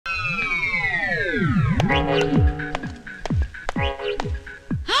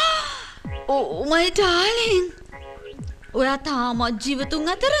Oh my darling. Oya taamat ජීවතුන්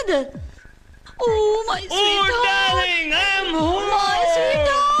අතරද? Oh my sweetheart. Oh darling, I am home. My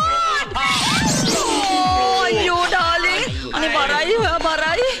sweetheart. Oh you darling. අනේ බරයි ඔයා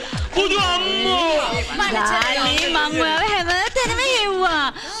බරයි. බුදු අම්මෝ. darling මම ඔයාව හැමතැනම හෙව්වා.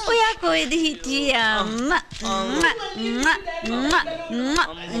 ඔයා කොහෙද හිටියේ අම්මා?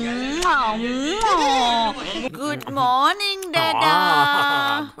 Good morning dada.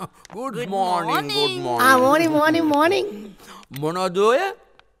 Good morning. morning. මොනවද ඔය?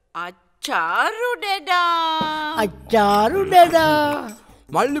 අච්චාරු dada. අච්චාරු දදා.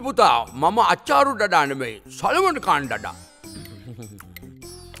 මල්ලි පුතා මම අච්චාරු ඩඩා නෙමෙයි සලමන් කාන් ඩඩා.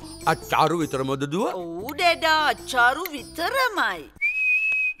 අච්චාරු විතරමද දුව? ඔව් dada අච්චාරු විතරමයි.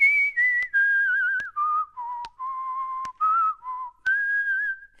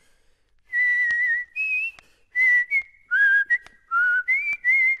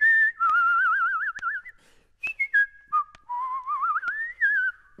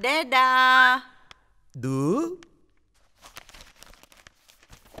 dada. දු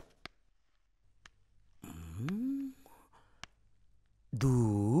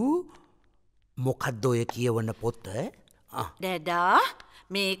දූ මොකක්ද ඔය කියවන පොත? dada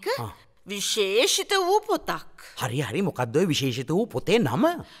මේක විශේෂිත වූ පොතක්. හරි මොකක්ද ඔය විශේෂිත වූ පොතේ නම?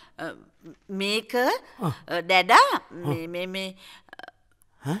 මේක dada මේ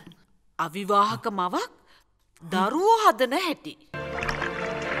අවිවාහක මවක් දරුවෝ හදන හැටි.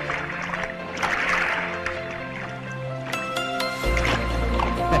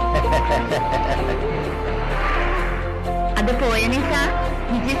 අද පොය නිසා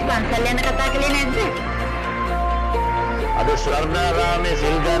මිසිස් පන්සල් යන කතා කළේ නැද්ද? අද ස්වර්ණාරාමේ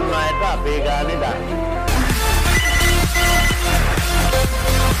සිල් ගන්න අයට අපේ ගානේ දාන්න.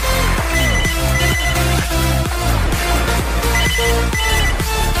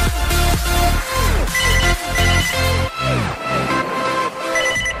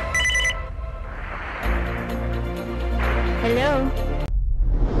 Hello.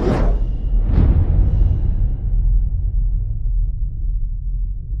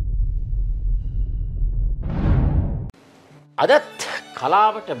 අදත්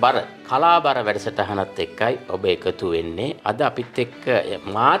කලාවට බර කලාබර වැඩසටහනත් එක්කයි ඔබ එකතු වෙන්නේ. අද අපිත් එක්ක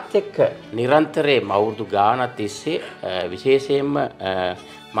මාත් එක්ක නිරන්තරයෙන් අවුරුදු ගානක් තිස්සේ විශේෂයෙන්ම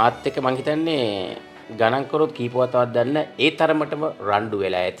මාත් එක්ක මං හිතන්නේ ගණන් කරොත් කීපවතාවක් දන්න ඒ තරමටම රණ්ඩු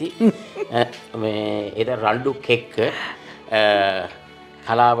වෙලා ඇති. මේ ඒද රණ්ඩු කෙක්ක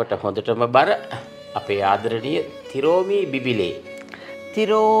කලාවට හොඳටම බර අපේ ආදරණීය තිරෝමි බිබිලේ.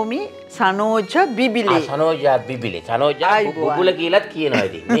 තිරෝමි සනෝජ බිබිලේ. සනෝජා බිබිලේ. සනෝජා බුබුල කියලාත් කියනවා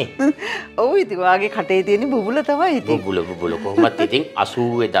ඉතින් නේ. ඔව් ඉතින් ඔයාගේ කටේ තියෙන බුබුල තමයි ඉතින්. බුබුල කොහොමත් ඉතින්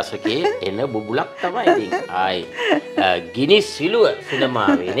 80 දශකයේ එන බුබුලක් තමයි ඉතින්. ආයි ගිනි සිලුව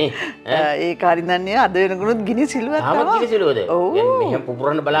සිනමාවේ නේ. ඒක හරිනන්නේ අද වෙනකොනුත් ගිනි සිලුවක් තමයි. ගිනි සිලුවද? මෙහෙම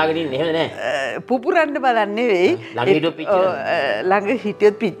පුපුරන්න බලාගෙන ඉන්නේ එහෙම නෑ. පුපුරන්න බලන්නේ නෙවෙයි. ළඟ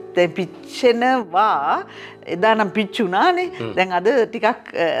හිටියොත් පිච්චෙනවා. එදා නම් පිච්චුණානේ. දැන් අද ටිකක්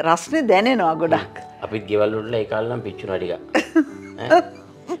රස්නේ දැනෙනවා ගොඩක්. අපිත් ගෙවල් වල ඒ කාලේ නම් පිච්චුණා ටිකක්.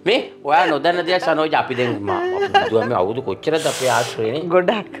 මේ ඔයා නොදන්න දෙයක් සනෝජ අපි දැන් බුදුන් මේ අවුරුදු කොච්චරද අපේ ආශ්‍රයනේ?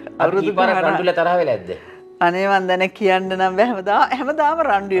 ගොඩක්. අවුරුදු පාරක් රණ්ඩුල තරහ වෙලා ඇද්ද? අනේ මන් දැන කියන්න නම් බෑ හැමදාම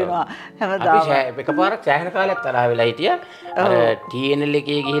රණ්ඩු වෙනවා. හැමදාම. අපි එකපාරක් සෑහෙන කාලයක් තරහ වෙලා හිටියා. අර TNL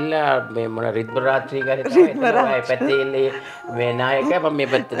එකේ ගිහිල්ලා මේ මොන රිද්ම රාත්‍රී කාලේ තමයි පැත්තේ ඉන්නේ මේ නායකයා මම මේ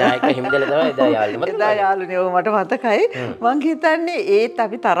පැත්තේ නායකයා හිමිදල තමයි එදා යාළුවා. එදා යාළුනේ ඔව් මට මතකයි. මං හිතන්නේ ඒත්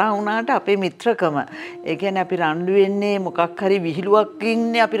අපි තරහ වුණාට අපේ මිත්‍රකම. ඒ කියන්නේ අපි රණ්ඩු වෙන්නේ මොකක් හරි විහිළුවක්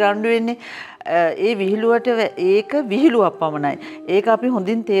ඉන්නේ අපි රණ්ඩු වෙන්නේ. ඒ විහිළුවට ඒක විහිළුවක් පමණයි. ඒක අපි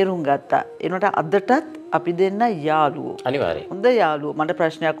හොඳින් තේරුම් ගත්තා. ඒනට අදටත් අපි දෙන්න යාළුවෝ. අනිවාර්යයෙන්. හොඳ යාළුවෝ. මට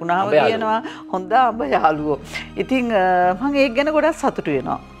ප්‍රශ්නයක් වුණාම කියනවා හොඳ අඹ යාළුවෝ. ඉතින් මම ඒක ගැන ගොඩක් සතුටු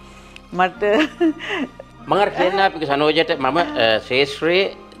වෙනවා. මට මම අර කියන්න අපි සනෝජයට මම ශ්‍රේෂ්ඨයේ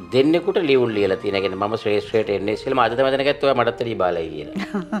දෙන්නෙකුට ලියුම් ලියලා තියෙන. ඒ කියන්නේ මම ශ්‍රේෂ්ඨයට එන්නේ ඉස්සෙල්ලා මම අද තමයි දැනගත්තේ ඔයා මටත් වැඩි බාලයි කියලා.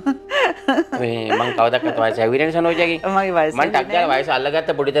 මේ මං කවදාවත් වයස ඇවිල්ලානේ සනෝජගේ. මගේ වයස මං ටක් ගාලා වයස අල්ලගත්ත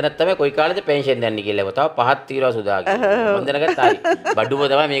පොඩි තැනක් තමයි කොයි කාලෙද පෙන්ෂන් යන්නේ කියලා. තව පහක් తీරවා සුදාගේ. මම දැනගත්තා ආයි. බඩුව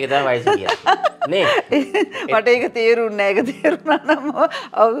තමයි මේක තමයි වයස කියලා. නේ. මට ඒක තේරුන්නේ නැහැ. ඒක තේරුණා නම්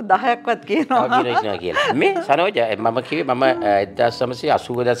අවුරුදු 10ක්වත් කියනවා. කියලා. මේ සනෝජ මම කිව්වේ මම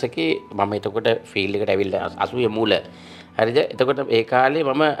 1980 දශකේ මම එතකොට ෆීල්ඩ් එකට ඇවිල්ලා 80 මූල හරිද? එතකොට ඒ කාලේ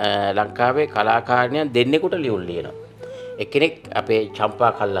මම ලංකාවේ කලාකාරයන් දෙන්නෙකුට ලියුම් ලියනවා. එක්කෙනෙක් අපේ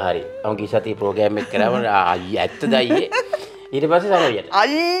චම්පා කල්ලාහරි. මම ගිය සතියේ ප්‍රෝග්‍රෑම් එක කරාම ඇත්තද අයියේ ඊට පස්සේ සමෝයට.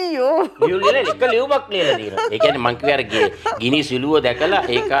 අයියෝ. ලියුම් ලියලා එක ලියුමක් ලියලා තියෙනවා. ඒ කියන්නේ මං කිව්වේ අර ගිනි සිලුව දැකලා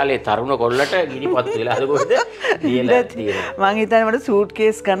ඒ කාලේ තරුණ කොල්ලට ගිනිපත් වෙලා අද කොහෙද ලියලා තියෙනවා. මං හිතන්නේ මට සූට්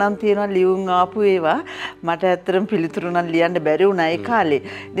කේස් ගණන් තියෙනවා ලියුම් ආපු ඒවා. මට ඇත්තටම පිළිතුරු නම් ලියන්න බැරි වුණා ඒ කාලේ.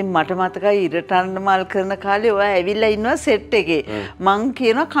 ඉතින් මට මතකයි ඉරටන්න මල් කරන කාලේ ඔයා ඇවිල්ලා ඉන්නවා සෙට් එකේ. මං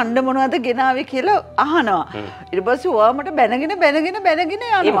කියනවා කණ්ඩ මොනවද ගෙනාවේ කියලා අහනවා. ඊට පස්සේ ඔයා මට බැනගෙන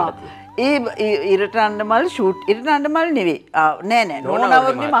යනවා. ඒ ඉරටන්න මල් ෂූට් ඉරටන්න මල් නෙවෙයි. නෑ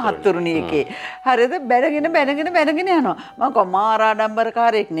නෝනවගේ මහත්තුරුණි එකේ. හරිද බැනගෙන යනවා. මම කෝ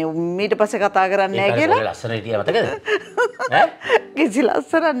මාරාඩම්බරකාරයෙක් නේ. ඊට පස්සේ කතා කරන්නේ නෑ කියලා. ලස්සන හිටියා මතකද? ඈ? කිසි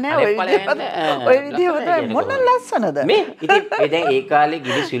ලස්සනක් නෑ ඔය විදිහම තමයි මොන ලස්සනද? මේ ඉතින් දැන් ඒ කාලේ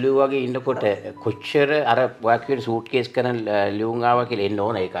ගිනි සිලුව වගේ ඉන්නකොට කොච්චර අර ඔයා කියන සූට් කේස් කරන ලියුම් ආවා කියලා එන්න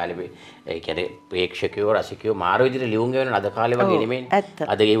ඕන ඒ කාලේ මේ. ඒ කියන්නේ ප්‍රේක්ෂකයෝ රසිකයෝ මාර විදිහට ලියුම් ගෙවන අද කාලේ වගේ නෙමෙයි.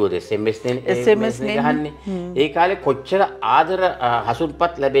 අද ගෙවුවොත් SMS නේ ගහන්නේ. ඒ කාලේ කොච්චර ආදර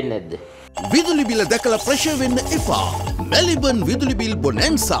හසුන්පත් ලැබෙන්නේ නැද්ද? විදුලි බිල දැකලා ප්‍රශය වෙන්න එපා. මෙලිබන් විදුලි බිල්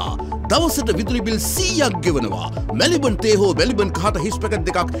බොනැන්සා. දවසට විදුලි බිල් 100ක් ගෙවනවා. මෙලිබන් තේ හෝ මෙලිබන් කහට හිස් පැකට්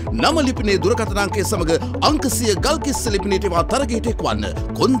දෙකක් නම ලිපිනේ දුරකථන අංකය සමග අංක 100 ගල්කිස්ස ලිපිනේට ඒවා තරගයට එක්වන්න.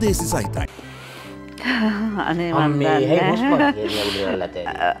 කොන්දේසි සහිතයි. අනේ මම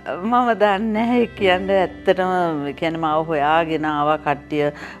දන්නේ නැහැ කියන්නේ ඇත්තටම කියන්නේ මාව හොයාගෙන ආවා කට්ටිය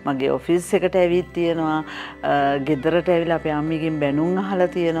මගේ ඔෆිස් එකට ඇවිත් තියෙනවා ගෙදරට ඇවිල්ලා අපේ අම්මිගෙන් බැනුම් අහලා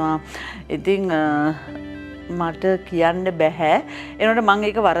තියෙනවා ඉතින් මට කියන්න බෑ එනකොට මම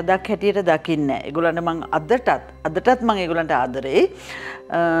ඒක වරදක් හැටියට දකින්නේ නැහැ ඒගොල්ලන්ට මම අදටත් මම ඒගොල්ලන්ට ආදරේ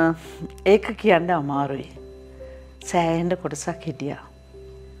ඒක කියන්න අමාරුයි සෑහෙන කොටසක් හිටියා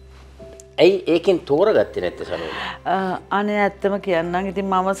ඇයි ඒකෙන් තෝරගත්තේ නැත්තේ සමෝල? අනේ ඇත්තම කියන්නම් ඉතින්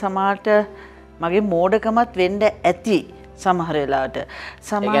මම සමහරට මගේ මෝඩකමත් වෙන්න ඇති සමහර වෙලාවට. ඒ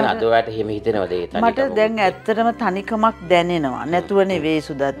කියන්නේ අද ඔයාලට එහෙම හිතෙනවද ඒ තනිකම? මට දැන් ඇත්තටම තනිකමක් දැනෙනවා. නැතුව නෙවෙයි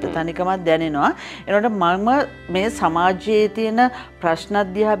සුදත්ත තනිකමක් දැනෙනවා. එනකොට මම මේ සමාජයේ තියෙන ප්‍රශ්න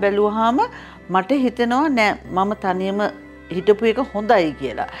දිහා බැලුවාම මට හිතෙනවා නෑ මම තනියම හිටපු එක හොඳයි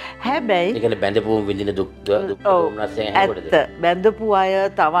කියලා. හැබැයි ඒ කියන්නේ බැඳපුවම විඳින දුක් දුක්නස්යෙන් ඇහෙකොටද? බැඳපු අය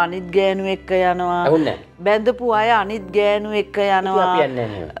තව අනිත් ගෑනු එක්ක යනවා. බැඳපු අය අනිත් ගෑනු එක්ක යනවා. අපි යන්නේ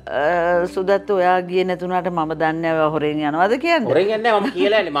නැහැ. සුදත් ඔයා ගියේ නැතුණාට මම දන්නේ නැහැ හොරෙන් යනවාද කියන්නේ. හොරෙන් යන්නේ නැහැ මම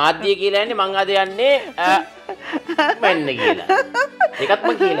කියලා යන්නේ මාධ්‍ය කියලා යන්නේ මං අද යන්නේ මන්නේ කියලා. ඒකත්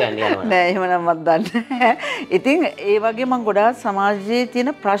මං කියලා යන්නේ යනවා. නෑ එහෙමනම් මම දන්නේ නැහැ. ඉතින් ඒ වගේ මං ගොඩාක් සමාජයේ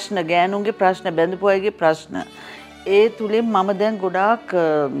තියෙන ප්‍රශ්න ගෑනුන්ගේ ප්‍රශ්න බැඳපු අයගේ ප්‍රශ්න ඒ තුලින් මම දැන් ගොඩාක්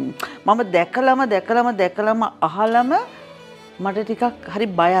මම දැකලම අහලම මට ටිකක් හරි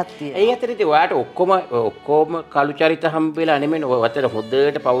බයක් තියෙනවා. ඒ ඇත්තටම ඔයාට ඔක්කොම කළු චරිත හම්බෙලා නෙමෙයි ඔතන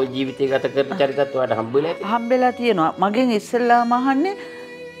හොඳට පෞල් ජීවිතය ගත කරන චරිතත් ඔයාට හම්බෙලා ඇති. හම්බෙලා තියෙනවා. මගෙන් ඉස්සෙල්ලාම අහන්නේ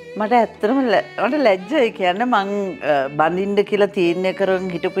මට ඇත්තටම මට ලැජ්ජයි කියන්නේ මං බඳින්න කියලා තීරණය කරන්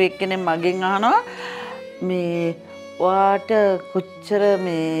හිටපු එක්කෙනෙක් මගෙන් අහනවා මේ ඔයාට කොච්චර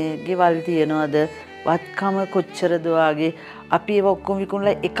මේ ගෙවල් තියනවද? වත්කම කොච්චරද වාගේ අපි ඒව ඔක්කොම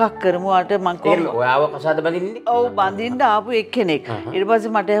විකුණලා එකක් කරමු ආට මං කොහොමද ඔයාව කසාද බඳින්නේ? ඔව් බඳින්න ආපු එක්කෙනෙක්. ඊට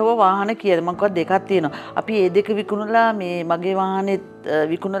පස්සේ මට ඇහුවා වාහන කීයද? මං කිව්වා දෙකක් තියෙනවා. අපි ඒ දෙක විකුණලා මේ මගේ වාහනේත්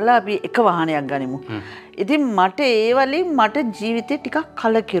විකුණලා අපි එක වාහනයක් ගනිමු. ඉතින් මට ඒ වලින් මට ජීවිතේ ටිකක්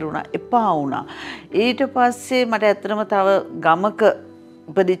කලකිරුණා. එපා වුණා. ඊට පස්සේ මට ඇත්තටම තව ගමක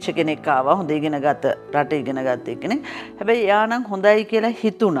උපදිච්ච කෙනෙක් ආවා. හොඳ ඉගෙනගත්ත රට ඉගෙනගත්ත කෙනෙක්. හැබැයි එයා නම් හොඳයි කියලා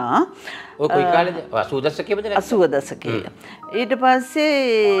හිතුණා. ඔය කොයි කාලේද? 80 දශකයේද? 80 දශකයේ. ඊට පස්සේ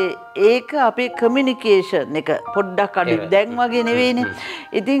ඒක අපේ කමියුනිකේෂන් එක පොඩ්ඩක් අඩුයි. දැන් වගේ නෙවෙයිනේ.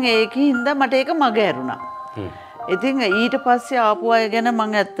 ඉතින් ඒකින්ද මට ඒක මග ඇරුණා. ඉතින් ඊට පස්සේ ආපු අය ගැන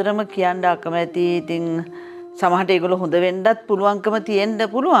මම ඇත්තටම කියන්න අකමැති. ඉතින් සමහරට ඒගොල්ලෝ හොඳ වෙන්නත් පුළුවන්කම තියෙන්න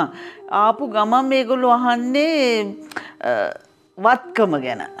පුළුවන්. ආපු ගමන් මේගොල්ලෝ අහන්නේ වත්කම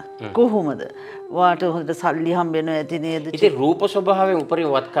ගැන කොහොමද? වාට හොඳට සල්ලි හම්බෙනවා ඇති නේද? ඉතින් රූප ස්වභාවයෙන් උපරිම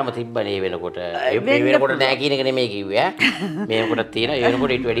වත්කම තිබ්බනේ ඒ වෙනකොට. මේ වෙනකොට නෑ කියන එක නෙමෙයි කිව්වේ ඈ. මේ වෙනකොට තියෙනවා ඒ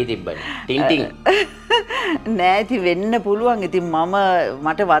වෙනකොට ඊට වැඩි තිබ්බනේ. ටින් නෑ ඉතින් වෙන්න පුළුවන්. ඉතින්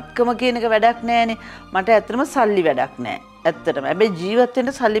මට වත්කම කියන එක වැඩක් නෑනේ. මට ඇත්තටම සල්ලි වැඩක් නෑ. ඇත්තටම. හැබැයි ජීවත්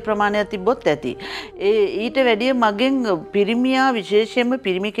වෙන්න සල්ලි ප්‍රමාණයක් තිබ්බොත් ඇති. ඊට වැඩිය මගෙන් පිරිමියා විශේෂයෙන්ම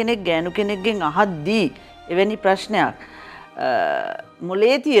පිරිමි කෙනෙක් ගෑනු කෙනෙක්ගෙන් අහද්දී එවැනි ප්‍රශ්නයක්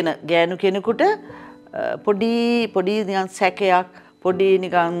මොලේ තියෙන ගෑනු කෙනෙකුට පොඩි නිකන් සැකයක් පොඩි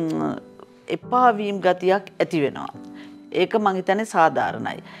නිකන් එපා වීම ගතියක් ඇති වෙනවා. ඒක මං හිතන්නේ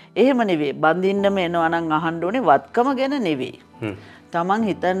සාධාරණයි. එහෙම නෙවෙයි. බඳින්නම එනවා නම් අහන්න ඕනේ වත්කම ගැන නෙවෙයි. තමන්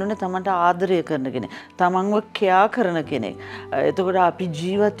හිතන්න ඕනේ තමන්ට ආදරය කරන කෙනෙක්. තමන්ව කෙයා කරන කෙනෙක්. එතකොට අපි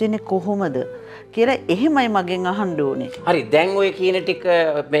ජීවත් වෙන්නේ කොහොමද කියලා එහෙමයි මගෙන් අහන්න ඕනේ. හරි දැන් ඔය කියන ටික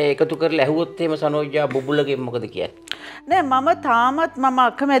මේ එකතු කරලා ඇහුවොත් එහෙම සනෝජා බුබුලගෙන් මොකද කියන්නේ? නෑ මම තාමත් මම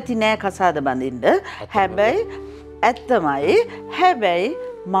අකමැති නෑ කසාද බඳින්න. හැබැයි ඇත්තමයි හැබැයි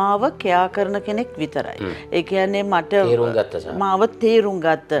මාව කෙයා කරන කෙනෙක් විතරයි. ඒ කියන්නේ මට මාව තේරුම්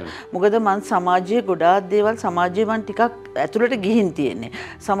ගත්ත. මොකද මං සමාජයේ ගොඩාක් දේවල් සමාජයේ මං ටිකක් ඇතුළට ගිහින් තියෙන්නේ.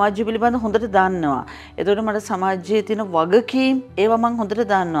 සමාජය පිළිබඳ හොඳට දන්නවා. එතකොට මට සමාජයේ තියෙන වගකීම් ඒවා මං හොඳට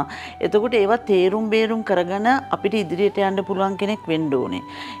දන්නවා. එතකොට ඒවා තේරුම් බේරුම් කරගෙන අපිට ඉදිරියට යන්න පුළුවන් කෙනෙක් වෙන්න ඕනේ.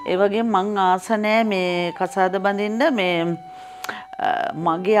 ඒ වගේම මං ආස නැහැ මේ කසාද බඳින්න මේ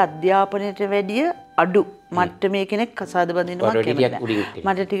මගේ අධ්‍යාපනයට වැඩිය අඩු මට්ටමේ කෙනෙක් කසාද බඳිනවා කියන්නේ.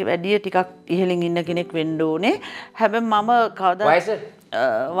 මට ටික වැඩිය ටිකක් ඉහළින් ඉන්න කෙනෙක් වෙන්න ඕනේ. හැබැයි මම කවදා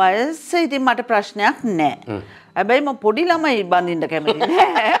වයස ඉතින් මට ප්‍රශ්නයක් නැහැ. හැබැයි මම පොඩි ළමයි බඳින්න කැමති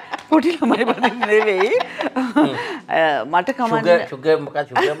නෑ. පොඩි ළමයි බඳින්න නෙවෙයි. මට කමන්නේ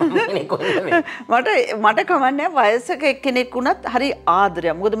මට කමන්නේ වයසක එක්කෙනෙක් වුණත් හරි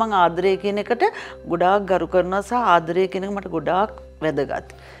ආදරයක්. මොකද මම ආදරය කියන එකට ගොඩාක් ගරු කරනවා සහ ආදරය කියන එක මට ගොඩාක් වැදගත්.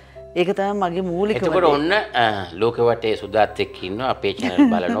 ඒක තමයි මගේ මූලිකම. එතකොට ඔන්න ලෝක වටේ සුදාත් එක්ක ඉන්නවා අපේ channel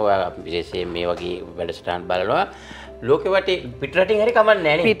බලනවා විශේෂයෙන් මේ වගේ වැඩසටහන් බලනවා. ලෝක වටේ පිටරටින් හරි කමක්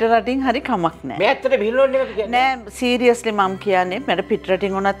නැහැ නේ. පිටරටින් හරි කමක් නැහැ. මේ ඇත්තට විහිළුවක් නෙමෙයි කියන්නේ. නෑ සීරියස්ලි මම කියන්නේ මට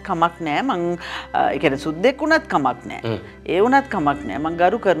පිටරටින් වුණත් කමක් නැහැ. මං ඒ කියන්නේ සුද්දෙක් වුණත් කමක් නැහැ. ඒ වුණත් කමක් නැහැ. මං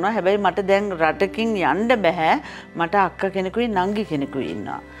ගරු කරනවා. හැබැයි මට දැන් රටකින් යන්න බෑ. මට අක්කා කෙනෙකුයි නංගි කෙනෙකුයි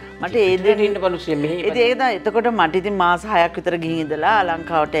ඉන්නවා. මට ඒ දෙන්න ඉන්න පනුසිය මෙහි. ඒක එතකොට මට ඉතින් මාස 6ක් විතර ගිහින් ඉඳලා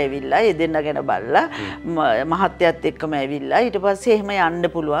ලංකාවට ඇවිල්ලා ඒ දෙන්න ගැන බලලා මහත්යත් එක්කම ඇවිල්ලා ඊට පස්සේ එහෙම යන්න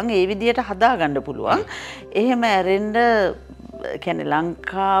පුළුවන්. ඒ විදියට හදා ගන්න පුළුවන්. එහෙම ඇරෙන්න කියන්නේ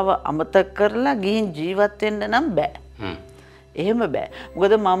ලංකාව අමතක කරලා ගිහින් ජීවත් වෙන්න නම් බෑ. එහෙම බෑ.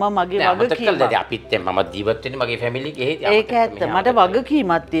 මොකද මම මගේ වගකීම අපිත් මම ජීවත් වෙන්නේ මගේ ෆැමිලි එකේ. ඒක ඇත්ත. මට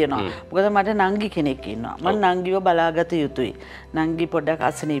වගකීමක් තියෙනවා. මොකද මට නංගි කෙනෙක් ඉන්නවා. මම නංගිව බලාගත යුතුයි. නංගි පොඩ්ඩක්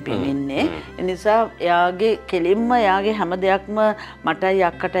අසනීපෙන් ඉන්නේ. ඒ නිසා එයාගේ කෙලින්ම එයාගේ හැම දෙයක්ම මටයි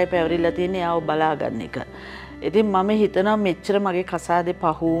අක්කටයි පැවරිලා තියෙන්නේ එයාව බලා ගන්න එක. ඉතින් මම හිතනවා මෙච්චර මගේ කසාදේ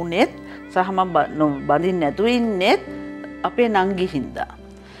පහුුනේත් සහ මම බඳින්න නැතුව ඉන්නේත් අපේ නංගි හින්දා.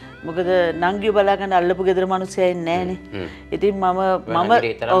 මොකද නංගිව බලාගන්න අල්ලපු ගෙදර මිනිස්සයා ඉන්නේ නැහනේ. ඉතින් මම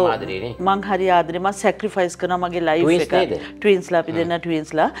හරි ආදරේ මම සැක්‍රිෆයිස් කරනවා මගේ ලයිෆ් එක. ට්වින්ස්ලා අපි දෙන්න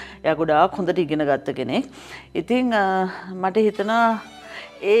ට්වින්ස්ලා. එයා ගොඩාක් හොඳට ඉගෙන ගත්ත කෙනෙක්. ඉතින් මට හිතෙනවා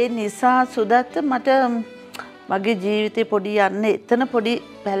ඒ නිසා සුදත් මට මගේ ජීවිතේ පොඩි යන්නේ එතන පොඩි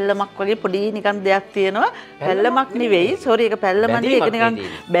පැල්ලමක් වගේ පොඩි නිකන් දෙයක් තියෙනවා. පැල්ලමක් නෙවෙයි. සෝරි ඒක පැල්ලම නෙවෙයි. ඒක නිකන්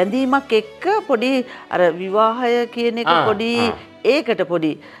බැඳීමක් එක්ක පොඩි අර විවාහය කියන එක පොඩි ඒකට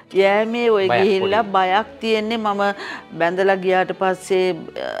පොඩි යෑමේ ඔය ගිහිල්ලා බයක් තියෙන්නේ. මම බැඳලා ගියාට පස්සේ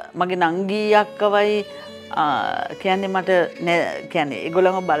මගේ නංගී අක්කවයි කියන්නේ මට කියන්නේ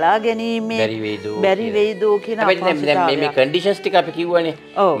ඒගොල්ලන්ව බලා ගැනීමේ බැරි වෙයිදෝ කියන අපහසුතාවය. මේ කන්ඩිෂන්ස් ටික අපි කිව්වනේ.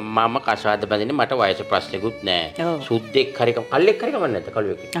 මම කසාද බඳින්නේ මට වයස ප්‍රශ්නෙකුත් නැහැ. සුද්දෙක් හරි කල්ලෙක් හරි කමක් නැද්ද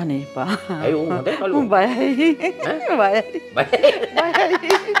කළුවෙක්? අනේ පා. අය උන් හොඳයි කළුව. බයයි.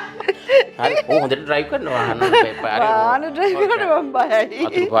 හරි හොඳට ඩ්‍රයිව් කරනවා අහන්න පාර ඩ්‍රයිව් කරනවා මම බයයි.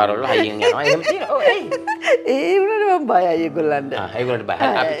 අතුරු පාරවල හයියෙන් යනවා එහෙම තියෙනවා. ඔව් ඒ වුණාට මම බයයි ඒගොල්ලන්ට. ඒගොල්ලන්ට බයයි.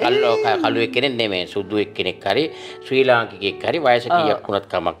 අපි කළුවෙක් කෙනෙක් නෙමෙයි සුද්දුවෙක් කෙනෙක් හරි ශ්‍රී ලාංකිකයෙක් හරි වයස කීයක් වුණත්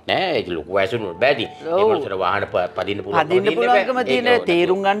කමක් නැහැ. ඒක ලොකු වයසුණු බෑදී. ඒගොල්ලන්ට වාහන පදින්න පුළුවන්කම තියෙන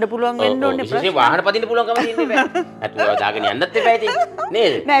තේරුම් ගන්න පුළුවන් වෙන්න ඕනේ. ප්‍රශ්නේ වාහන පදින්න පුළුවන්කම තියෙන්නේ බෑ. අතුවා දාගෙන යන්නත් එපා ඉතින්.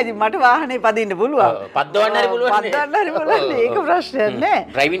 නේද? නෑ ඉතින් මට වාහනේ පදින්න පුළුවන්. පද්දවන්න හරි පුළුවන්. පද්දවන්න හරි පුළුවන්. ඒක ප්‍රශ්නයක් නෑ.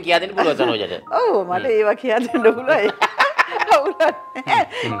 ඩ්‍රයිවිං කියා දෙන්න පුළුවන් සනෝජට. ඔව් මට ඒවා කියා දෙන්න පුළුවන්.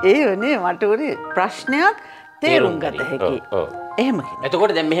 ඒ වනේ මට උනේ ප්‍රශ්නයක් තේරුම් ගත හැකි. එහෙම කිව්වා.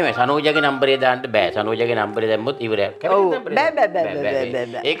 එතකොට දැන් මෙහෙම සනෝජගේ නම්බරය දාන්න බෑ. සනෝජගේ නම්බරය දැම්මොත් ඉවරයක්. බෑ.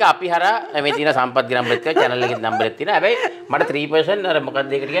 ඒක අපි හරහා මේ තියෙන සම්පත්ගේ නම්බරෙත් තියෙනවා channel එකේ නම්බරෙත් තියෙනවා. හැබැයි මට 3% අර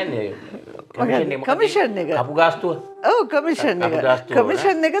මොකක්ද ඒකට කියන්නේ? කමිෂන් එක. කපු ගාස්තුව. ඔව් කමිෂන් එක.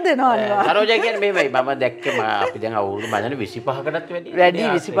 කමිෂන් එක දෙනවා නේ. සනෝජා කියන්නේ මෙහෙමයි. මම දැක්කේ අපි දැන් අවුරුදු මම 25කටත් වැඩි. වැඩි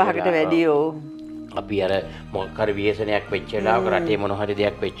 25කට වැඩි ඔව්. අපි අර මොකක් හරි ව්‍යසනයක් වෙච්ච වෙලාවක රටේ මොන හරි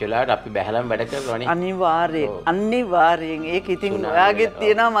දෙයක් වෙච්ච වෙලාවට අපි බැහැලම් වැඩ කරනවානේ. අනිවාර්යෙන් ඒක ඉතින් ඔයාගෙත්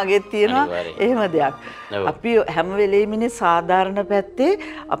තියෙනවා මගෙත් තියෙනවා එහෙම දෙයක්. අපි හැම වෙලෙම ඉන්නේ සාධාරණ පැත්තේ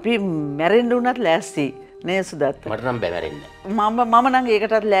අපි මැරෙන්න උනත් ලෑස්ති නේ සුදත්. මට නම් බෑ මැරෙන්න. මම නම්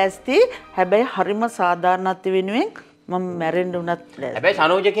ඒකටත් ලෑස්ති. හැබැයි හරිම සාධාරණත්ව වෙනුවෙන් මම මැරෙන්න උනත් ලෑස්ති. හැබැයි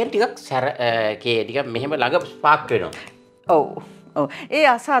සනෝජ කියන්නේ ටිකක් සැර ටිකක් මෙහෙම ළඟ ස්පාක් වෙනවා. ඔව්. ඒ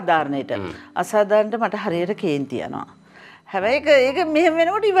අසාධාරණයට මට හරියට කේන්ති යනවා. හැබැයි ඒක මෙහෙම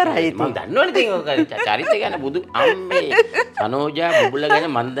වෙනකොට ඉවරයි ඉතින්. මම දන්නවනේ ඉතින් ඔය චරිත ගැන බුදු අම්මේ සනෝජා බුබුල ගැන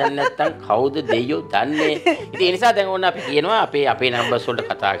මන් දන්නේ නැත්තම් කවුද දෙයියෝ දන්නේ. ඉතින් ඒ නිසා දැන් ඕන අපි කියනවා අපේ නම්බර්ස් වලට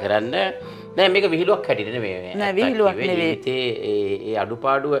කතා කරන්න. නෑ මේක විහිළුවක් හැටියට නෙමෙයි. නෑ විහිළුවක් නෙවෙයි. ඒ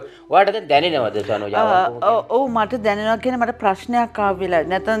අඩුපාඩුව ඔයාලට දැනෙනවද සනෝජා? ඔව් මට දැනෙනවා කියන්නේ මට ප්‍රශ්නයක් ආපු වෙලාව.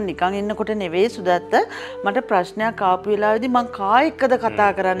 නැත්නම් නිකන් ඉන්නකොට නෙවෙයි සුදත්ත. මට ප්‍රශ්නයක් ආපු වෙලාවේදී මං කා එක්කද කතා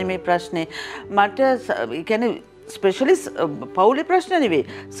කරන්නේ මේ ප්‍රශ්නේ. මට කියන්නේ ස්පෙෂලිස් පවුලේ ප්‍රශ්න නෙවෙයි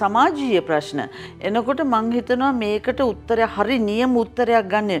සමාජීය ප්‍රශ්න. එනකොට මං හිතනවා මේකට උත්තරය හරි නියම උත්තරයක්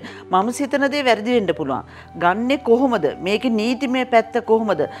ගන්න. මම සිතන දේ වැරදි වෙන්න පුළුවන්. ගන්නෙ කොහොමද? මේකේ නීතිමය පැත්ත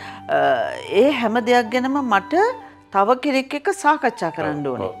කොහොමද? ඒ හැම දෙයක් ගැනම මට තව කෙනෙක් එක්ක සාකච්ඡා කරන්න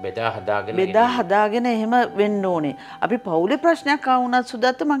ඕනේ. බෙදා හදාගෙන එහෙම වෙන්න ඕනේ. අපි පවුලේ ප්‍රශ්නයක් ආ වුණත්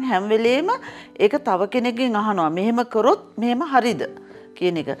සුදත්ත මං හැම වෙලේම ඒක තව කෙනෙක්ගෙන් අහනවා. මෙහෙම කරොත් මෙහෙම හරිද?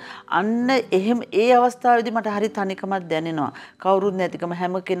 කියන එක. අන්න එහෙම ඒ අවස්ථාවේදී මට හරි තනිකමක් දැනෙනවා. කවුරුත් නැතිකම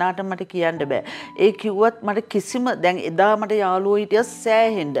හැම කෙනාටම මට කියන්න බෑ. ඒ කිව්වත් මට කිසිම දැන් එදා මට යාළුවෝ හිටියා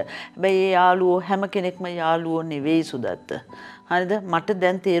සෑහෙන්න. හැබැයි ඒ යාළුවෝ හැම කෙනෙක්ම යාළුවෝ නෙවෙයි සුදත්ත. හරිද? මට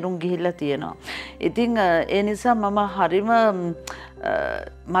දැන් තේරුම් ගිහිල්ලා තියෙනවා. ඉතින් ඒ නිසා මම හරිම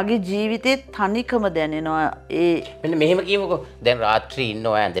මගේ ජීවිතේ තනිකම දැනෙනවා. ඒ මෙන්න මෙහෙම කියමුකෝ. දැන් රාත්‍රී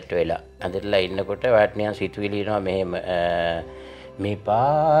ඉන්නවා ඇඳට වෙලා. ඇඳලා ඉන්නකොට ඔයාට නිකන් සිතුවිලි එනවා මෙහෙම මේ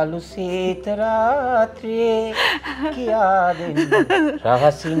පාලු සීත රාත්‍රියේ කියා දෙන්න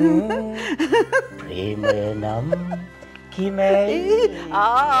රහසින් ප්‍රේම නම් කිමයි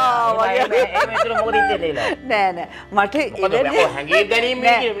නෑ මට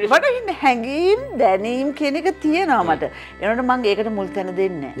හැඟීම් දැනීම් කියන එක තියෙනවා මට. එනකොට මම ඒකට මුල් තැන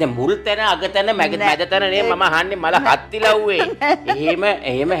දෙන්නේ නෑ. මුල් තැන අග තැන මැද තැන නේ මම අහන්නේ මල හත්තිලව්වේ.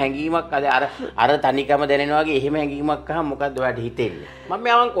 එහෙම හැඟීමක් අර තනිකම දැනෙනවා වගේ එහෙම හැඟීමක් අහම මොකද්ද ඔයාලට හිතෙන්නේ? මම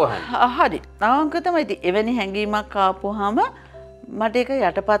අවංකව අහන්නේ. හරි. අවංක තමයි. ඉතින් එවැනි හැඟීමක් ආපුවාම මට ඒක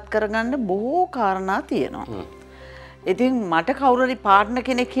යටපත් කරගන්න බොහෝ කාරණා තියෙනවා. ඉතින් මට කවුරු හරි පාර්ට්නර්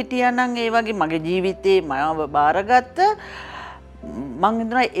කෙනෙක් හිටියා නම් ඒ වගේ මගේ ජීවිතේ මම බාරගත්ත මං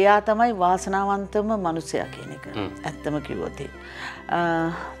හිතනවා එයා තමයි වාසනාවන්තම මිනිසයා කියන එක. ඇත්තම කිව්වොත්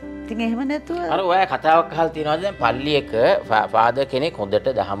ඉතින් එහෙම නැතුව අර ඔයා කතාවක් අහලා තියෙනවද දැන් පල්ලියක ෆාදර් කෙනෙක් හොඳට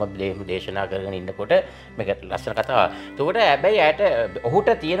දහම දේශනා කරගෙන ඉන්නකොට මේක ලස්සන කතාවක්. එතකොට හැබැයි ඇයට ඔහුට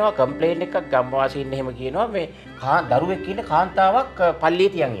තියෙනවා කම්ප්ලේන්ට් එකක් ගම්වාසීන් එහෙම කියනවා මේ දරුවෙක් ඉන්න කාන්තාවක්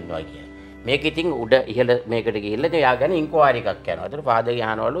පල්ලියේ තියන් ඉන්නවා කියලා. මේක ඉතින් උඩ ඉහළ මේකට ගිහිල්ලා ඉතින් යා ගැන ඉන්ක්වයරි එකක් යනවා. ඒතර ෆාදර්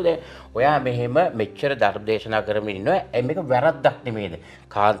ගහනවලු දැන් ඔයා මෙහෙම මෙච්චර ධර්ම දේශනා කරමින් ඉන්නවා මේක වැරද්දක් නෙමෙයිද?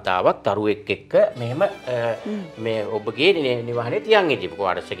 කාන්තාවක් දරුවෙක් එක්ක මෙහෙම මේ ඔබගේ නිවහනේ තියන් ඉතිපුකෝ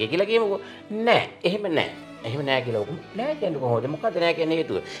අරසකේ කියලා කියමුකෝ. නෑ එහෙම නෑ. එහෙම නෑ කියලා ඔබ නෑ කියන්නේ කොහොමද? මොකද්ද නෑ කියන්නේ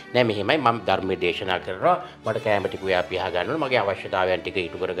හේතුව? නෑ මෙහෙමයි මම ධර්මයේ දේශනා කරනවා. මට කැම ටික උයා පියා ගන්න ඕන. මගේ අවශ්‍යතාවයන් ටික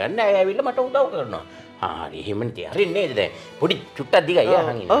ඉටු කරගන්න. ඇය ඇවිල්ලා මට උදව් කරනවා. හරි එහෙම නේ. හරි නේද දැන්? පොඩි චුට්ටක් දිගයි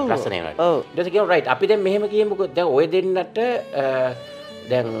අහන් ඉන්න. ලස්සන ඒවා. ඊට පස්සේ කියනවා රයිට් අපි දැන් මෙහෙම කියමුකෝ. දැන් ඔය දෙන්නට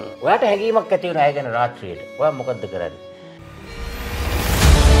දැන් ඔයාට හැඟීමක් ඇති වෙන අය ගැන රාත්‍රියේට. ඔයා මොකද්ද කරන්නේ?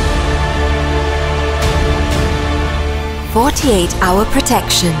 Hour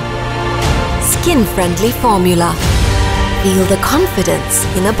protection. Skin-friendly formula. Feel the confidence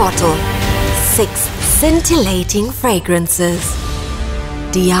in a bottle. 6 scintillating fragrances.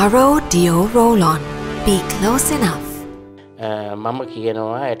 Diaro Dio Roll-On. Be close enough. මම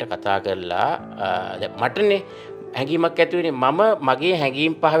කියනවා යට කතා කරලා මටනේ හැඟීමක් ඇති වෙන්නේ මම මගේ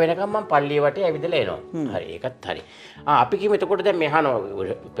හැඟීම් පහ වෙනකම් මම පල්ලිය වටේ ඇවිදලා එනවා. හරි ඒකත් හරි. අපි කියමු එතකොට දැන් මෙහනවා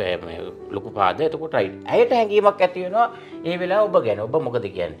ලොකු පාද එතකොට රයිට්. ඇයට හැඟීමක් ඇති වෙනවා ඒ වෙලාව ඔබ ගැන. ඔබ මොකද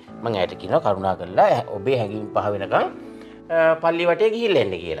කියන්නේ? මම ඇයට කියනවා කරුණා කරලා ඔබේ හැඟීම් පහ වෙනකම් පල්ලිය වටේ ගිහිල්ලා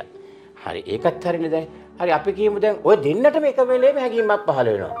එන්න කියලා. හරි ඒකත් හරිනේ දැන්. හරි අපි කියමු දැන් ඔය දෙන්නටම එක වෙලේම හැඟීමක් පහළ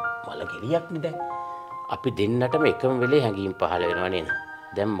වෙනවා. මල ගෙලියක්නේ දැන්. අපි දෙන්නටම එකම වෙලේ හැඟීම් පහළ වෙනවා නේද?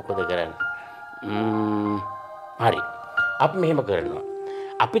 දැන් මොකද කරන්නේ? හරි. අපි මෙහෙම කරනවා.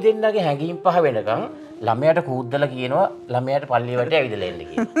 අපි දෙන්නගේ හැඟීම් පහ වෙනකන් ළමයාට කූද්දලා කියනවා ළමයාට පල්ලිය වටේ ඇවිදලා එන්න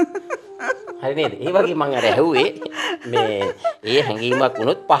කියලා. හරි නේද? ඒ වගේ මම අර ඇහුවේ මේ ඒ හැඟීමක්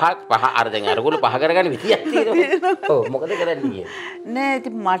වුණොත් පහ අර දැන් අරගොල්ල පහ කරගන්න විදියක් තියෙනවා. ඔව් මොකද කරන්නේ? නෑ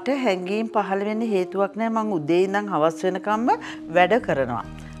ඉතින් මට හැඟීම් පහළ වෙන්න හේතුවක් නෑ. මං උදේ ඉඳන් හවස් වෙනකම්ම වැඩ කරනවා.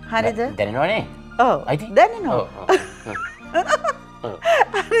 හරිද? දැනෙනවනේ? ඔව්. දැනෙනවා.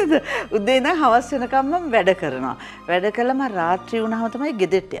 හරිද? උදේ ඉඳන් හවස වෙනකම් මම වැඩ කරනවා. වැඩ කළම රාත්‍රී වුණාම තමයි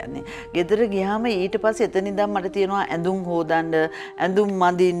ගෙදරට යන්නේ. ගෙදර ගියාම ඊට පස්සේ එතන ඉඳන් මට තියෙනවා ඇඳුම් හොදන්න, ඇඳුම්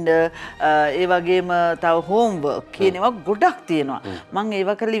මදින්න, ඒ වගේම තව හෝම්වර්ක් කියන ඒවා ගොඩක් තියෙනවා. මම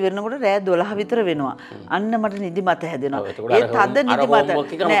ඒවා කරලා ඉවරනකොට රෑ 12 විතර වෙනවා. අන්න මට නිදිමත හැදෙනවා. ඒ තද නිදිමත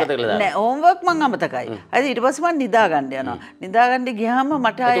නෑ හෝම්වර්ක් මම අමතකයි. හරි ඊට පස්සේ මම නිදා ගන්න යනවා. නිදා ගන්න ගියාම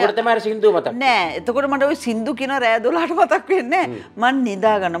මට එතකොට තමයි අර සින්දුව මතක් නෑ එතකොට මට ওই සින්දු කියන රෑ 12ට මතක් වෙන්නේ නෑ. මම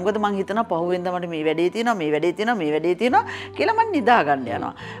නිදා ගන්න. මොකද මං හිතනවා පහුවෙන්ද මට මේ වැඩේ තියෙනවා මේ වැඩේ තියෙනවා කියලා මම නිදා ගන්න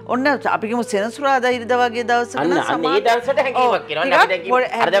යනවා. ඔන්න අපි කියමු සෙනසුරාදා ඉරිදා වගේ දවසක නම් සමාන ඒ දවසට හැංගීමක් කියනවා.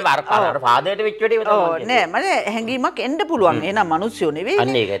 අර දැන් අර පාදයට වෙච්ච වැඩේ තමයි. නෑ මට හැංගීමක් එන්න පුළුවන්. එහෙනම් මිනිස්සුયો නෙවෙයි.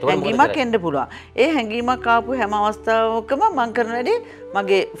 හැංගීමක් එන්න පුළුවන්. ඒ හැංගීමක් ආපු හැම අවස්ථාවකම මං කරන වැඩේ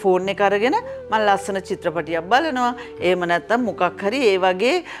මගේ ෆෝන් එක අරගෙන මම ලස්සන චිත්‍රපටියක් බලනවා. එහෙම නැත්නම් මොකක් හරි ඒ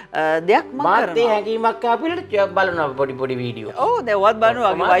වගේ දෙයක් මම කරනවා. මාත් ඒ හැංගීමක් ආපුවලට බලනවා පොඩි වීඩියෝ. ඔව් දැන්වත්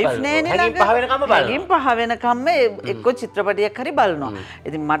බලනවා. මගේ වයිෆ් නෑනේ ළඟ. පහ වෙනකම් බලනවා. හැංගීම් පහ වෙනකම් එක්ක චිත්‍රපටියක් හරි බලනවා.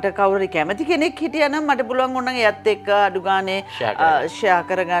 ඉතින් මට කවුරු කැමති කෙනෙක් හිටියා නම් මට පුළුවන් ඕනනම් එයත් එක්ක අඩු ගානේ ෂෙයා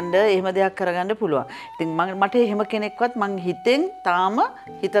කරගන්න එහෙම දෙයක් කරගන්න පුළුවන්. ඉතින් මට එහෙම කෙනෙක්වත් මං හිතෙන් තාම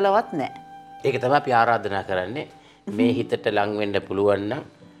හිතලවත් නෑ. ඒක තමයි අපි ආරාධනා කරන්නේ. මේ හිතට ලං වෙන්න පුළුවන් නම්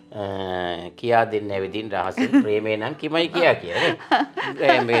කියා දෙන්න ඇවිදින් රහසින් ප්‍රේමේ නම් කිමයි කියා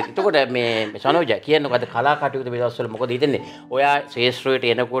කියන්නේ. මේ එතකොට මේ සනෝජා කියන්නකො අද කලා කටයුතු මේ දවස්වල මොකද හිතන්නේ? ඔයා ශේෂ්ත්‍රයට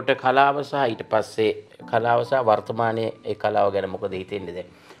එනකොට කලාව සහ ඊට පස්සේ කලාව සහ වර්තමානයේ ඒ කලාව ගැන මොකද හිතෙන්නේ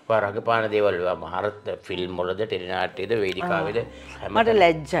දැන්? ඔයා රඟපාන දේවල් මහරත් ෆිල්ම් වලද ටෙලිනාට්‍යයේද වේදිකාවේද මට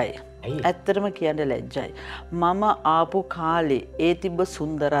ලැජ්ජයි. ඇත්තටම කියන්න ලැජ්ජයි. මම ආපු කාලේ ඒ තිබ්බ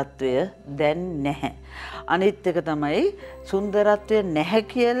සුන්දරත්වය දැන් නැහැ. අනිත් එක තමයි සුන්දරත්වය නැහැ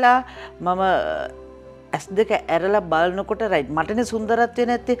කියලා මම ඇස් දෙක ඇරලා බලනකොට රයිට් මටනේ සුන්දරත්වය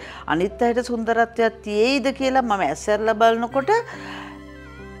නැත්තේ අනිත් අයට සුන්දරත්වයක් තියෙයිද කියලා මම ඇස් ඇරලා බලනකොට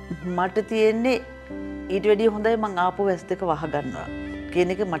මට තියෙන්නේ ඊට වැඩිය හොඳයි මං ආපු ඇස් දෙක වහගන්නවා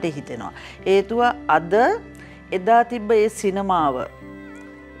කියන එක මට හිතෙනවා. හේතුව අද එදා තිබ්බ ඒ සිනමාව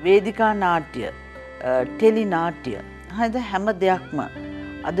වේදිකා නාට්‍ය ටෙලි නාට්‍ය හරිද හැම දෙයක්ම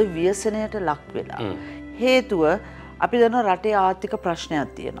අද ව්‍යසනයට ලක් වෙලා. හේතුව අපි දන්නවා රටේ ආර්ථික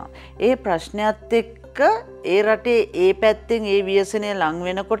ප්‍රශ්නයක් තියෙනවා. ඒ ප්‍රශ්නයත් එක්ක ඒ රටේ ඒ පැත්තෙන් ඒ ව්‍යසනය ලං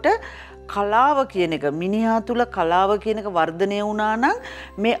වෙනකොට කලාව කියන එක මිනිහා තුල කලාව කියන එක වර්ධනය වුණා නම්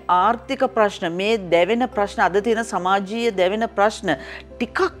මේ ආර්ථික ප්‍රශ්න මේ දැවෙන ප්‍රශ්න අද තියෙන සමාජීය දැවෙන ප්‍රශ්න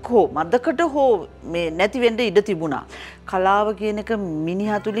ටිකක් හෝ මදකට හෝ මේ නැති වෙන්න ඉඩ තිබුණා. කලාව කියන එක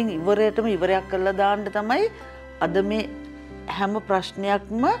මිනිහා තුලින් ඉවරයක් කරලා දාන්න තමයි අද මේ හැම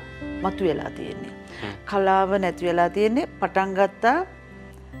ප්‍රශ්නයක්ම මතුවලා තියෙන්නේ. කලාව නැති වෙලා තියෙන්නේ පටන් ගත්තා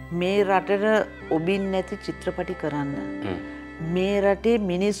මේ රටට ඔබින් නැති චිත්‍රපටි කරන්න. මේ රටේ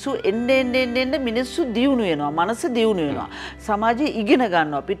මිනිස්සු එන්න මිනිස්සු දියුණු වෙනවා මනස දියුණු වෙනවා සමාජය ඉගෙන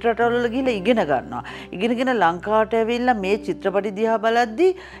ගන්නවා පිට රටවල ගිහිල්ලා ඉගෙන ගන්නවා ඉගෙනගෙන ලංකාවට ඇවිල්ලා මේ චිත්‍රපටි දිහා බලද්දී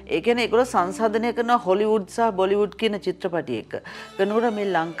ඒ කියන්නේ ඒගොල්ලෝ සංසන්දනය කරනවා හොලිවුඩ් සහ බොලිවුඩ් කියන චිත්‍රපටි එක කරනකොට මේ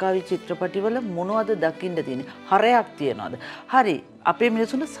ලංකාවේ චිත්‍රපටිවල මොනවද දකින්න තියෙන්නේ හරයක් තියනවාද හරි අපේ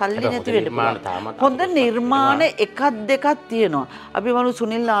මිනිස්සුන්ට සල්ලි නැති වෙන්න පුළුවන් හොඳ නිර්මාණ එකක් දෙකක් තියෙනවා අපි වළු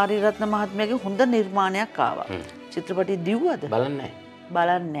සුනිල් ආරියරත්න මහත්මයාගේ හොඳ නිර්මාණයක් ආවා චිත්‍රපටි දිව්වද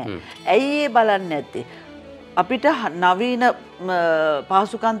බලන්නේ ඇයි ඒ බලන්නේ නැත්තේ අපිට නවීන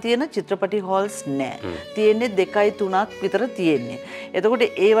පහසුකම් තියෙන චිත්‍රපටි හෝල්ස් නැහැ තියෙන්නේ 2යි 3ක් විතර තියෙන්නේ එතකොට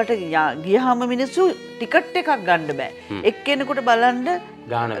ඒවට ගියාම මිනිස්සු ටිකට් එකක් ගන්න බෑ එක්කෙනෙකුට බලන්න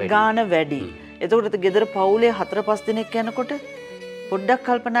ගාන වැඩි එතකොට ගෙදර පවුලේ 4-5 දෙනෙක් යනකොට පොඩ්ඩක්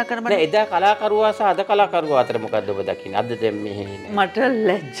කල්පනා කරන්න බෑ එදා කලාකරුවා සහ අද කලාකරුවා අතර මොකද්ද ඔබ දකින්නේ අද දැන් මේ මට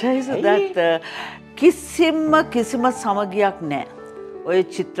ලැජ්ජයි සදාත් කිසිම සමගියක් නැහැ. ඔය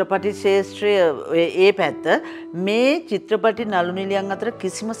චිත්‍රපටි ශාස්ත්‍රයේ ඒ පැත්ත මේ චිත්‍රපටි නළු නිලියන් අතර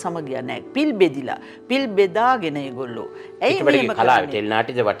කිසිම සමගියක් නැහැ. පිල් බෙදාගෙන ඒගොල්ලෝ. ඇයි මෙහෙම කලාව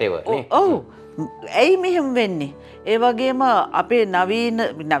ටෙලිනාට්‍යද වටේව නේ? ඔව්. ඇයි මෙහෙම වෙන්නේ? ඒ වගේම අපේ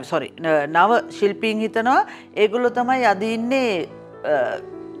නව ශිල්පීන් හිතනවා ඒගොල්ලෝ තමයි අද ඉන්නේ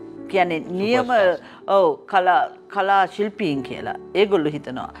කියන්නේ නියම කලා ශිල්පීන් කියලා ඒගොල්ලෝ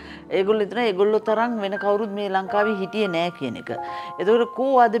හිතනවා ඒගොල්ලෝ තරම් වෙන කවුරුත් මේ ලංකාවේ හිටියේ නෑ කියන එක. ඒතකොට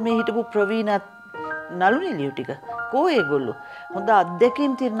කෝ අද මේ හිටපු ප්‍රවීණ නළු නිලියෝ ටික කෝ ඒගොල්ලෝ හොඳ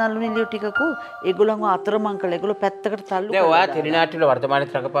අත්දැකීම් තියෙන නළු නිලියෝ ටික කෝ ඒගොල්ලන්ව අතරමං කළා ඒගොල්ලෝ පැත්තකට තල්ලු කරලා. දැන් ඔයා ටෙලිනාට්‍ය වල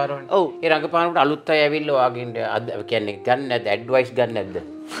වර්තමානයේ රඟපානවනේ. ඔව්. ඒ රඟපානකට අලුත් අය ඇවිල්ලා ඔයාගෙන් කියන්නේ ගන්න නැද්ද ඇඩ්වයිස් ගන්න නැද්ද?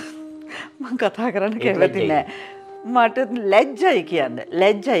 මම කතා කරන්න කැමති නෑ. මට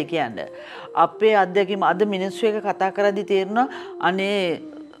ලැජ්ජයි කියන්න අපේ අත්දැකීම අද මිනිස්සු එක කතා කරද්දි තේරෙනවා අනේ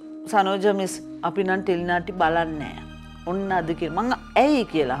සනෝජ මිස් අපි නම් ටෙලිනාට්‍ය බලන්නේ නැහැ. ඔන්න අද කියලා මං ඇයි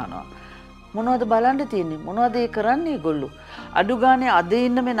කියලා අහනවා. මොනවද බලන්න තියෙන්නේ? මොනවද ඒ කරන්නේ ඒගොල්ලෝ? අඩු ගානේ අද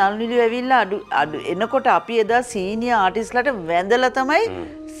ඉන්න මේ නළුනිලියෝ ඇවිල්ලා අඩු එනකොට අපි එදා සීනියර් ආටිස්ට්ලාට වැඳලා තමයි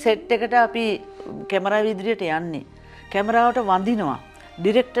සෙට් එකට අපි කැමරාව ඉදිරියට යන්නේ. කැමරාවට වඳිනවා.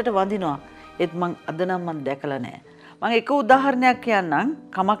 ඩිරෙක්ටර්ට වඳිනවා. ඒත් මං අද නම් මං දැකලා නැහැ. මං එක උදාහරණයක් කියන්නම්.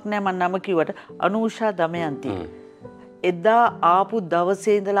 කමක් නැහැ මං නම කිව්වට අනූෂා දමයන්ති. එදා ආපු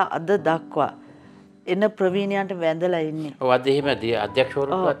දවසේ ඉඳලා අද දක්වා එන ප්‍රවීණයන්ට වැඳලා ඉන්නේ. ඔව් අද එහෙම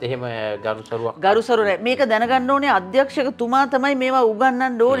අධ්‍යක්ෂවරුන්වත් එහෙම ගරුසරුවක් ගරුසරු නැහැ. මේක දැනගන්න ඕනේ අධ්‍යක්ෂකතුමා තමයි මේවා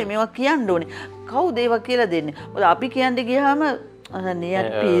උගන්වන්න ඕනේ. මේවා කියන්න ඕනේ. කවුද ඒවා කියලා දෙන්නේ? මොකද අපි කියන්නේ ගියාම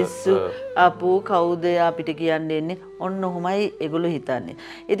නියත් පිස්සු අපෝ කවුද අපිට කියන්නේ එන්නේ ඔන්න ඔහොමයි ඒගොල්ලෝ හිතන්නේ.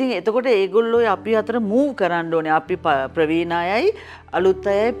 ඉතින් එතකොට ඒගොල්ලෝ අපි අතර මූව් කරන්න ඕනේ. අපි ප්‍රවීණ අයයි අලුත්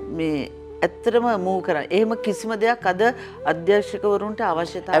අයයි මේ ඇත්තටම මූව් කරන්න. එහෙම කිසිම දෙයක් අද අධ්‍යක්ෂකවරුන්ට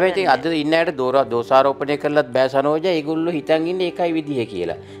අවශ්‍යතාවයක් නැහැ. හැබැයි ඉතින් අද ඉන්න අයට දෝෂාරෝපණය කරලත් බෑ සනෝජ. ඒගොල්ලෝ හිතන් ඉන්නේ ඒකයි විදිය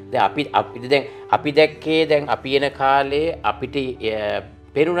කියලා. දැන් අපි දැක්කේ දැන් අපි එන කාලේ අපිට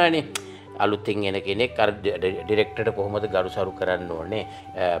පෙනුණානේ අලුතින් එන කෙනෙක් අර ඩිරෙක්ටර්ට කොහොමද ගරුසරු කරන්න ඕනේ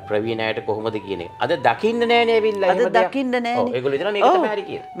ප්‍රවීණ අයට කොහොමද කියන එක. අද දකින්න නෑනේ ඇවිල්ලා. අද දකින්න නෑනේ. ඔව් ඒගොල්ලෝ හිතනවා මේක තමයි හරි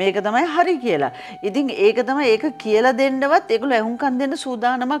කියලා. මේක තමයි හරි කියලා. ඉතින් ඒක තමයි ඒක කියලා දෙන්නවත් ඒගොල්ලෝ ඇහුම්කන් දෙන්න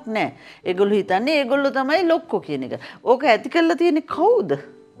සූදානමක් නෑ. ඒගොල්ලෝ හිතන්නේ ඒගොල්ලෝ තමයි ලොක්කෝ කියන එක. ඕක ඇති කරලා තියෙන්නේ කවුද?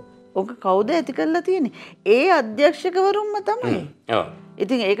 ඕක කවුද ඇති කරලා තියෙන්නේ? ඒ අධ්‍යක්ෂකවරුන්ම තමයි. ඔව්.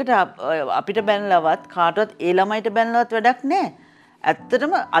 ඉතින් ඒකට අපිට බැනලවත් කාටවත් ඒ ළමයිට බැනලවත් වැඩක් නෑ.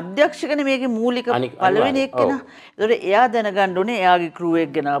 ඇත්තටම අධ්‍යක්ෂකනේ මේකේ මූලික පළවෙනි එක්කෙනා. ඒතකොට එයා දැනගන්න ඕනේ එයාගේ ක්‍රූ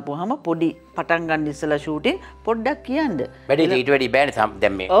එක ගෙනාවුවාම පොඩි පටන් ගන්න ඉස්සලා ෂූටින් පොඩ්ඩක් කියන්න. වැඩි ඊට වැඩි බෑනේ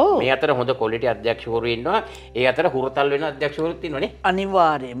දැන් මේ අතර හොඳ ක්වොලිටි අධ්‍යක්ෂකවරු ඉන්නවා. ඒ අතර හුරතල් වෙන අධ්‍යක්ෂකවරුත් ඉන්නවනේ.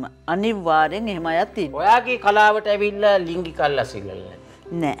 අනිවාර්යෙන් එහෙම අයත් ඉන්නවා. ඔයාගේ කලාවට ඇවිල්ලා ලිංගික අල්ලසිල්ල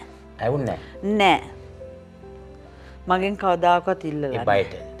නෑ. ඇවුන්නේ නෑ. මගෙන් කවදාකවත් ඉල්ලලා නෑ.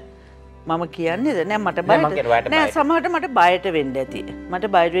 බයට මම කියන්නේද නෑ මට බයට නෑ සමහරට මට බයට වෙන්න ඇති. මට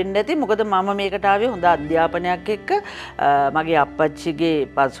බයට වෙන්න ඇති. මොකද මම මේකට ආවේ හොඳ අධ්‍යාපනයක් එක්ක මගේ අප්පච්චිගේ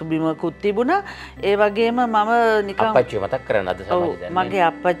පසුබිමකුත් තිබුණා. ඒ වගේම මම නිකන් අප්පච්චිව මතක් කරන්න අද සමාජය දැන් මගේ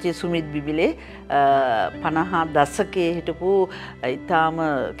අප්පච්චි සුමිත් බිබිලේ 50 දශකයේ හිටපු ඊටාම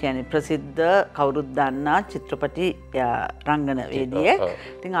කියන්නේ ප්‍රසිද්ධ කවුරුත් දන්නා චිත්‍රපටි රංගන වේදියේ.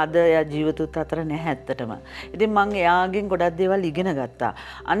 ඉතින් අද එයා ජීවිතුත් අතර නැහැ ඇත්තටම. ඉතින් මම එයාගෙන් ගොඩක් දේවල් ඉගෙන ගත්තා.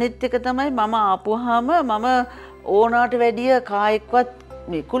 අනිත් එක තමයි මම ආපුවාම මම ඕනාට වැඩිය කායෙක්වත්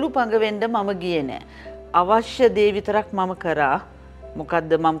මේ කුළුපඟ වෙන්න මම ගියේ නෑ. අවශ්‍ය දේ විතරක් මම කරා.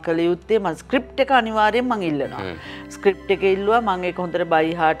 මොකද්ද මම කළ යුත්තේ? මම ස්ක්‍රිප්ට් එක අනිවාර්යෙන් මම ඉල්ලනවා. ස්ක්‍රිප්ට් එක ඉල්ලුවා මම ඒක හොඳට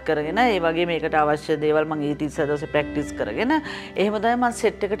බයි හાર્ට් කරගෙන ඒ වගේ මේකට අවශ්‍ය දේවල් මම ඊට ඉස්සරහට ප්‍රැක්ටිස් කරගෙන එහෙම තමයි මම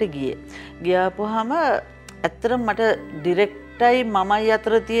සෙට් එකට ගියේ. ගියාපුවාම ඇත්තටම මට ඩිරෙක්ටයි මමයි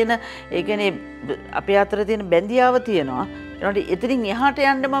අතර තියෙන ඒ කියන්නේ අපේ අතර තියෙන බැඳියාව තියෙනවා. ඒනට එතනින් එහාට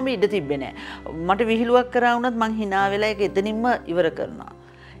යන්න මම ඉඩ තිබ්බේ නෑ. මට විහිළුවක් කරා වුණත් මං hina වෙලා ඒක එතනින්ම ඉවර කරනවා.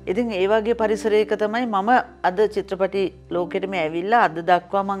 ඉතින් ඒ වගේ පරිසරයක තමයි මම අද චිත්‍රපටි ලෝකෙටම ඇවිල්ලා අද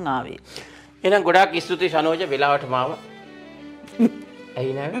දක්වා මං ආවේ. එහෙනම් ගොඩාක් ස්තුතියි ශනෝජ වෙලාවටම ආවා.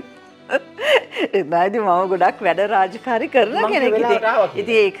 ඇයි නෑ? එදාදී මම ගොඩක් වැඩ රාජකාරී කරන කෙනෙක්.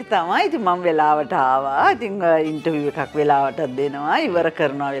 ඉතින් ඒක තමයි. ඉතින් මම වෙලාවට ආවා. ඉතින් ඉන්ටර්විව් එකක් වෙලාවටත් දෙනවා. ඉවර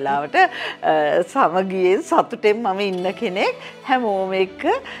කරනවා වෙලාවට. සමගියෙන් සතුටෙන් මම ඉන්න කෙනෙක් හැමෝම එක්ක.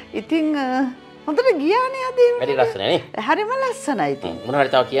 ඉතින් හොඳට ගියානේ අද. වැඩි ලස්සනයි නේ? හරිම ලස්සනයි ඉතින්.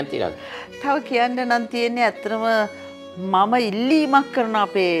 මොනවද තව කියන්න තියෙනවද? තව කියන්න නම් තියෙන්නේ ඇත්තටම මම ඉල්ලීමක් කරන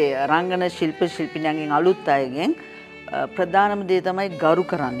අපේ රංගන ශිල්පිනියන්ගෙන් අලුත් අයගෙන් ප්‍රධානම දේ තමයි ගරු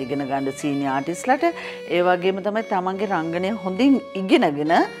කරන්න ඉගෙන ගන්න සීනියර් ආටිස්ට්ලාට. ඒ වගේම තමයි තමන්ගේ රංගනය හොඳින්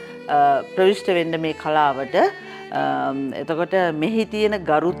ඉගෙනගෙන ප්‍රවිෂ්ඨ වෙන්න මේ කලාවට. එතකොට මෙහි තියෙන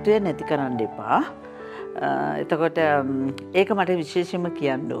ගරුත්වය නැති කරන්න එපා. එතකොට ඒක මට විශේෂයෙන්ම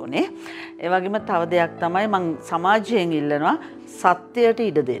කියන්න ඕනේ. ඒ වගේම තව දෙයක් තමයි මං සමාජයෙන් ඉල්ලනවා සත්‍යයට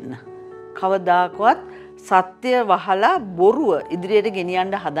ඉඩ දෙන්න. කවදාකවත් සත්‍ය වහලා බොරුව ඉදිරියට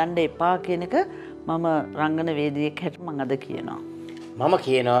ගෙනියන්න හදන්න එපා කියන එක මම රංගන වේදිකේක හැට මම අද කියනවා. මම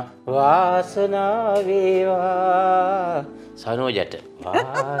කියනවා වාසනාව වේවා සනෝජට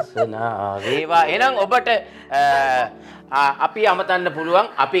වාසනාව වේවා. එහෙනම් ඔබට අපි අමතන්න පුළුවන්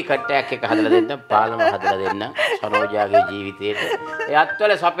අපි කට්ටයක් එක හදලා දෙන්න පාලම හදලා දෙන්න සනෝජාගේ ජීවිතේට. ඒ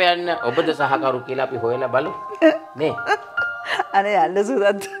අත්වල සපයන්න ඔබද සහකරු කියලා අපි හොයලා බලමු. නේ? අනේ යන්න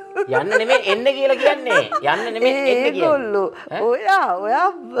සුදත්. යන්න නෙමෙයි එන්න කියලා කියන්නේ. යන්න නෙමෙයි එන්න කියන්නේ. ඒගොල්ලෝ ඔයා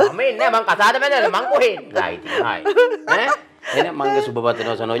මම එන්නේ මං කතාවට බැලලා මං කොහෙන් ගායිති. හායි. ඈ එහෙනම් මංගේ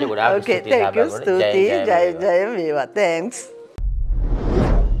සුබපතනවා සනෝජ ගොඩාක් ස්තුතියි. ජය වේවා. thanks.